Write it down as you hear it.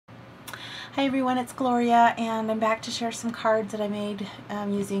Hi everyone, it's Gloria and I'm back to share some cards that I made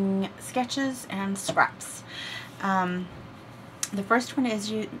using sketches and scraps. The first one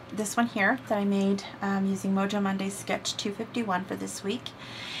is this one here that I made using Mojo Monday Sketch 251 for this week.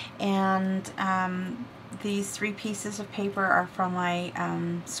 And these 3 pieces of paper are from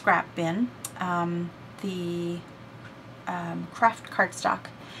my scrap bin. The craft cardstock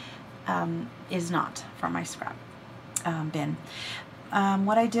is not from my scrap bin.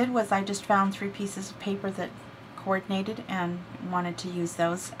 What I did was I just found 3 pieces of paper that coordinated and wanted to use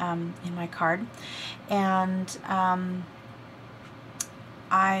those in my card, and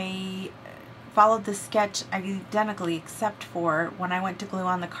I followed the sketch identically, except for when I went to glue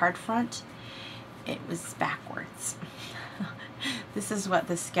on the card front, it was backwards. This is what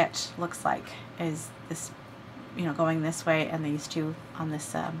the sketch looks like, is this, going this way and these two on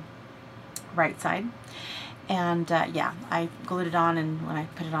this right side. And yeah, I glued it on, and when I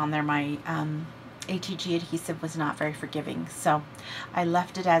put it on there, my ATG adhesive was not very forgiving, so I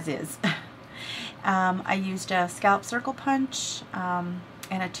left it as is. I used a scallop circle punch and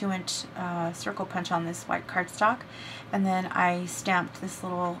a 2-inch circle punch on this white cardstock, and then I stamped this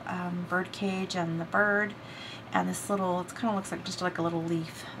little bird cage and the bird, and this little, it kind of looks like just like a little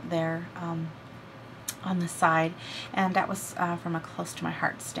leaf there on the side, and that was from a Close to My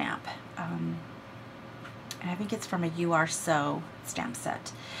Heart stamp. And I think it's from a You Are So stamp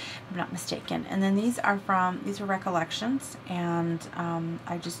set, if I'm not mistaken. And then these are Recollections, and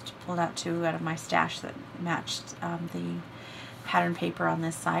I just pulled out 2 out of my stash that matched the pattern paper on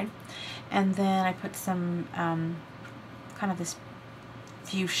this side. And then I put some kind of this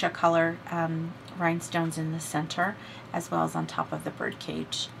fuchsia color rhinestones in the center, as well as on top of the bird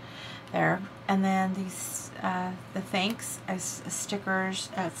cage there. And then these the thanks as stickers.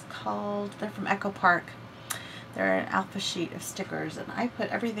 They're from Echo Park. They're an alpha sheet of stickers, and I put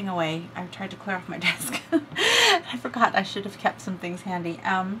everything away. I tried to clear off my desk. I forgot I should have kept some things handy.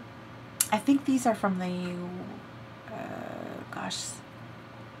 I think these are from the gosh,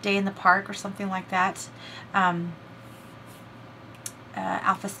 Day in the Park or something like that.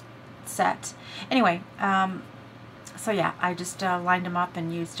 Alpha set. Anyway, so yeah, I just lined them up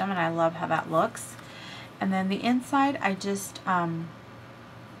and used them, and I love how that looks. And then the inside, I just oh,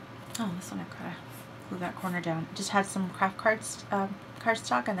 this one I gotta glue that corner down. Just had some craft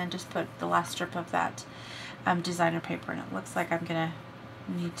cardstock, and then just put the last strip of that designer paper, and it looks like I'm gonna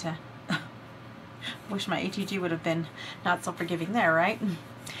need to wish my ATG would have been not so forgiving there, right?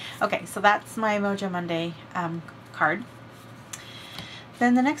 Okay, so that's my Mojo Monday card.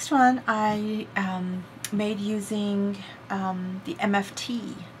 Then the next one I made using the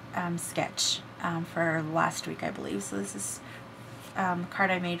MFT sketch for last week, I believe. So this is a card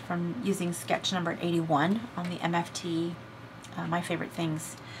I made from using sketch number 81 on the MFT My Favorite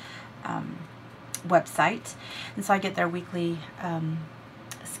Things website. And so I get their weekly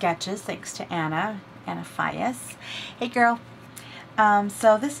sketches, thanks to Anna Fias. Hey girl.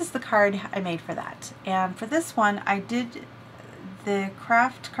 So this is the card I made for that. And for this one, I did the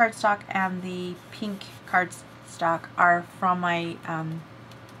craft cardstock and the pink cardstock are from my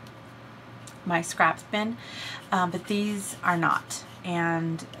my scraps bin, but these are not,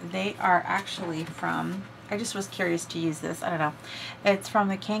 and they are actually from, I just was curious to use this, I don't know, it's from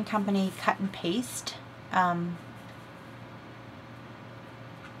the Kane Company Cut and Paste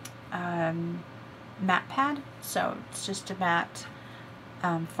matte pad. So it's just a matte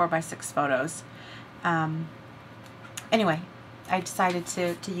 4x6 photos. Anyway, I decided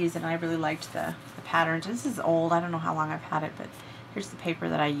to use it, and I really liked the patterns. This is old, I don't know how long I've had it, but here's the paper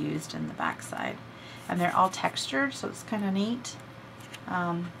that I used in the back side. And they're all textured, so it's kind of neat.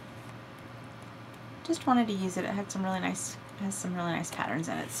 Just wanted to use it. It had some really nice, has some really nice patterns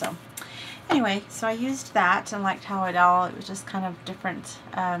in it. So anyway, so I used that and liked how it was just kind of different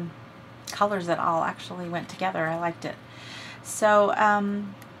colors that all actually went together. I liked it. So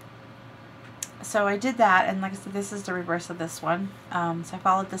so I did that, and like I said, this is the reverse of this one. So I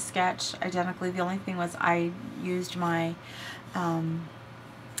followed the sketch identically. The only thing was I used my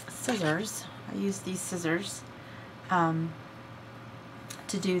scissors. I used these scissors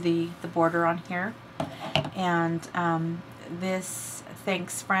to do the border on here. And this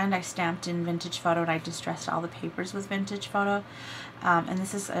Thanks Friend I stamped in Vintage Photo, and I distressed all the papers with Vintage Photo. And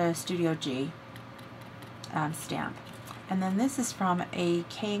this is a Studio G stamp. And then this is from a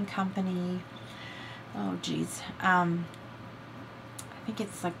Kane Company, oh geez, I think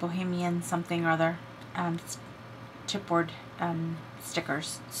it's like Bohemian something or other, chipboard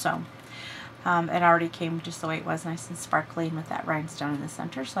stickers. So it already came just the way it was, nice and sparkly, and with that rhinestone in the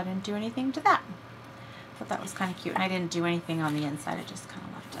center, so I didn't do anything to that. Thought that was kind of cute, and I didn't do anything on the inside, I just kind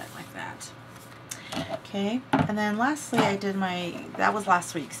of left it like that. that. Okay, and then lastly I did that was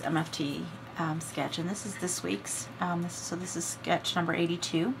last week's MFT sketch, and this is this week's. So this is sketch number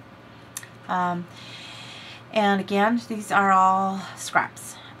 82. And again, these are all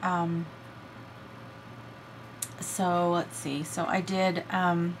scraps. So let's see, so I did,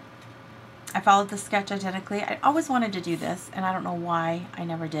 I followed the sketch identically. I always wanted to do this, and I don't know why I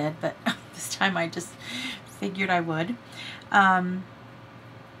never did, but this time I just figured I would.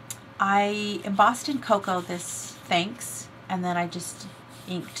 I embossed in cocoa this thanks, and then I just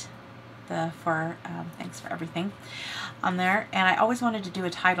inked the thanks for everything on there. And I always wanted to do a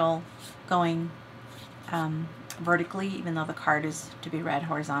title going vertically, even though the card is to be read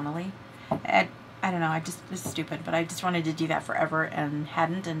horizontally. I don't know, it was stupid, but I just wanted to do that forever and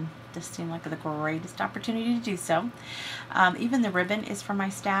hadn't, and this seemed like the greatest opportunity to do so. Even the ribbon is from my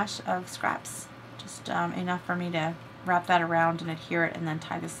stash of scraps, just enough for me to wrap that around and adhere it and then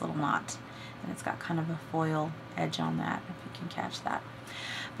tie this little knot. And it's got kind of a foil edge on that, if you can catch that.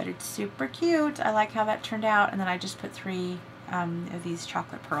 But it's super cute. I like how that turned out. And then I just put 3 of these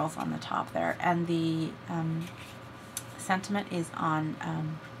chocolate pearls on the top there. And the sentiment is on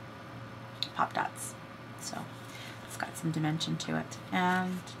Pop Dots. So it's got some dimension to it.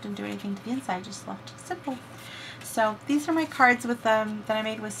 And didn't do anything to the inside, just left it simple. So these are my cards with that I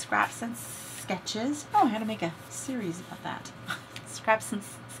made with scraps and sketches. Oh, I had to make a series about that. Scraps and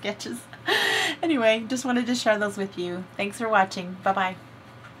sketches. Anyway, just wanted to share those with you. Thanks for watching. Bye-bye.